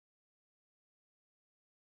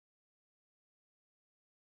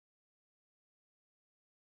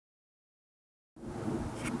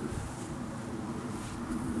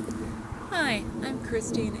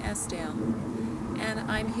Christine Esdaile, and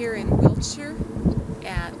I'm here in Wiltshire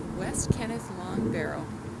at West Kennet Long Barrow,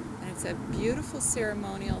 and it's a beautiful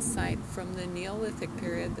ceremonial site from the Neolithic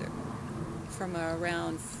period, from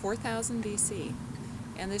around 4000 BC,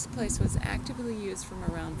 and this place was actively used from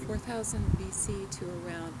around 4000 BC to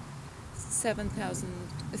around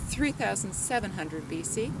 3700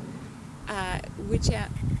 BC, which at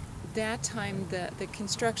that time the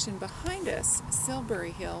construction behind us,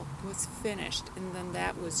 Silbury Hill, was finished, and then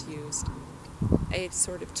that was used. It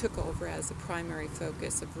sort of took over as a primary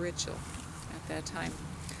focus of ritual at that time.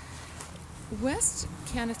 West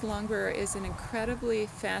Kennet Long Barrow is an incredibly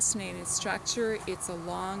fascinating structure. It's a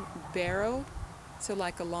long barrow, so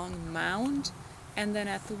like a long mound, and then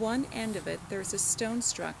at the one end of it there's a stone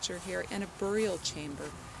structure here and a burial chamber.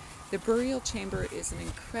 The burial chamber is an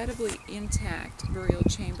incredibly intact burial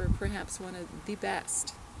chamber, perhaps one of the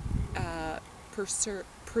best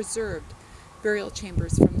preserved burial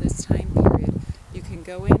chambers from this time period. You can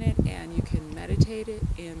go in it and you can meditate it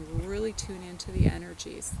and really tune into the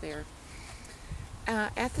energies there.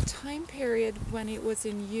 At the time period when it was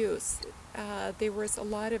in use, there was a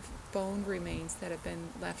lot of bone remains that have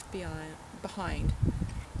been left behind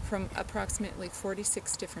from approximately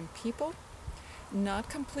 46 different people. Not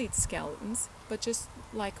complete skeletons, but just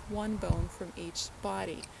like one bone from each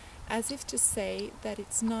body, as if to say that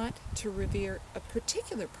it's not to revere a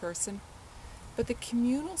particular person, but the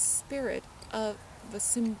communal spirit of the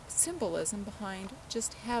symbolism behind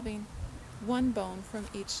just having one bone from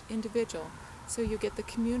each individual. So you get the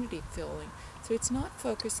community feeling. So it's not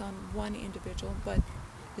focused on one individual, but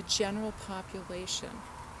the general population.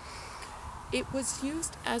 It was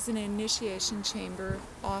used as an initiation chamber,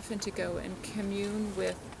 often to go and commune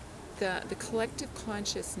with the collective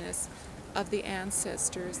consciousness of the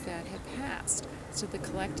ancestors that had passed. So the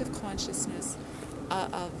collective consciousness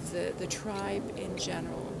of the tribe in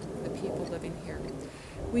general, the people living here.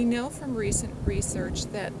 We know from recent research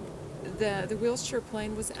that the Wiltshire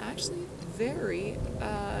plain was actually very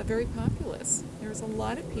populous. There's a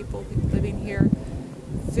lot of people living here,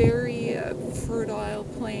 very fertile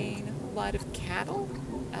plain. A lot of cattle,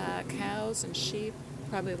 cows and sheep,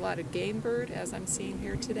 probably a lot of game bird, as I'm seeing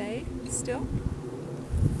here today still.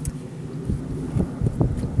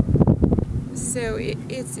 So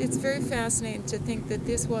it's very fascinating to think that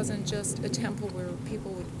this wasn't just a temple where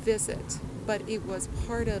people would visit, but it was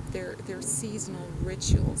part of their seasonal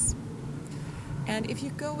rituals. And if you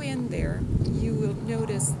go in there, you will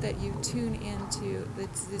notice that you tune into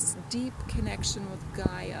this deep connection with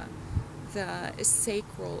Gaia, the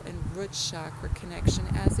sacral and root chakra connection,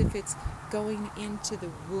 as if it's going into the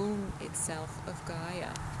womb itself of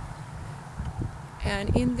Gaia.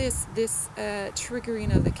 And in this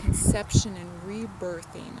triggering of the conception and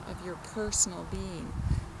rebirthing of your personal being,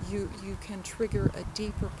 you can trigger a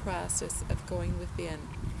deeper process of going within.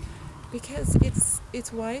 Because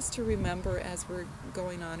it's wise to remember, as we're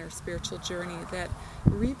going on our spiritual journey, that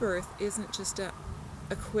rebirth isn't just a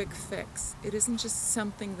quick fix. It isn't just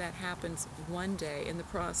something that happens one day and the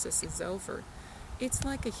process is over. It's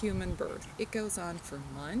like a human birth. It goes on for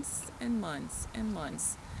months and months and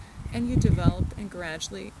months, and you develop and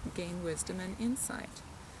gradually gain wisdom and insight.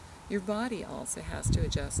 Your body also has to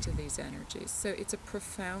adjust to these energies. So it's a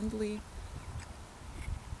profoundly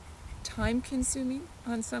time-consuming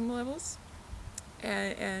on some levels,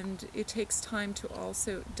 and it takes time to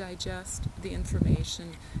also digest the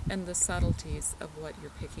information and the subtleties of what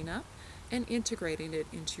you're picking up and integrating it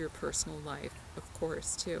into your personal life, of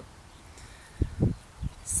course, too.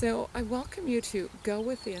 So I welcome you to go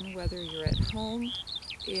within, whether you're at home,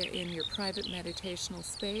 in your private meditational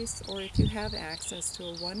space, or if you have access to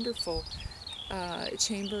a wonderful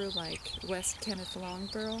chamber like West Kennet Long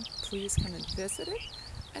Barrow, please come and visit it.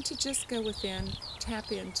 And to just go within, tap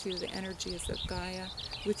into the energies of Gaia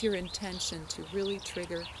with your intention to really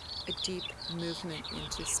trigger a deep movement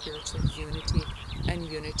into spiritual unity and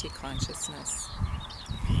unity consciousness.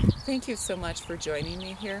 Thank you so much for joining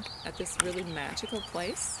me here at this really magical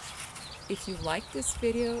place. If you like this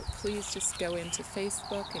video, please just go into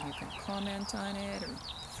Facebook and you can comment on it or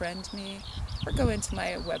friend me, or go into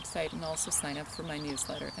my website and also sign up for my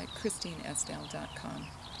newsletter at christineesdaile.com.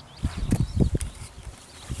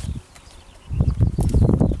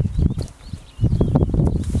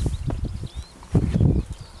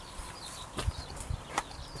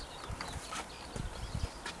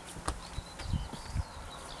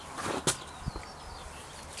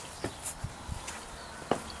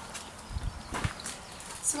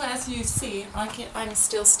 So as you see, I'm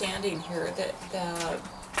still standing here.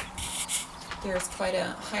 There's quite a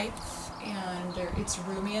height, and it's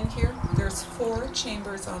roomy in here. There's 4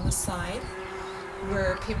 chambers on the side,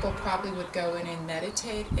 where people probably would go in and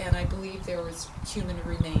meditate, and I believe there was human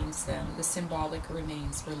remains then. The symbolic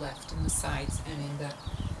remains were left in the sides and in the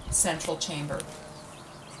central chamber.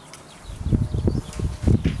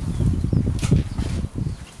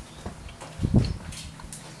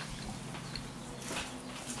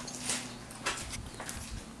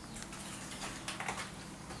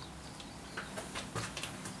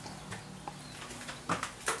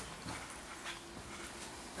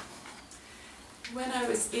 When I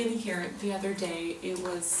was in here the other day, it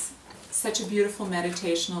was such a beautiful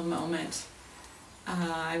meditational moment.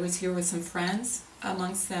 I was here with some friends.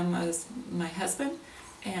 Amongst them was my husband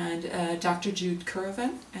and Dr. Jude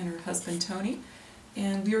Curran and her husband Tony.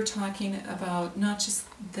 And we were talking about not just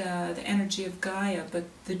the energy of Gaia, but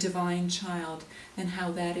the divine child and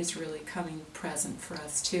how that is really coming present for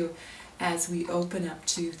us too, as we open up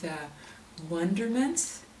to the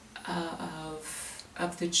wonderment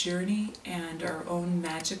of the journey and our own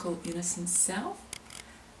magical innocent self,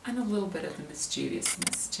 and a little bit of the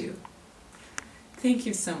mischievousness too. Thank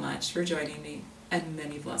you so much for joining me, and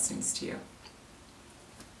many blessings to you.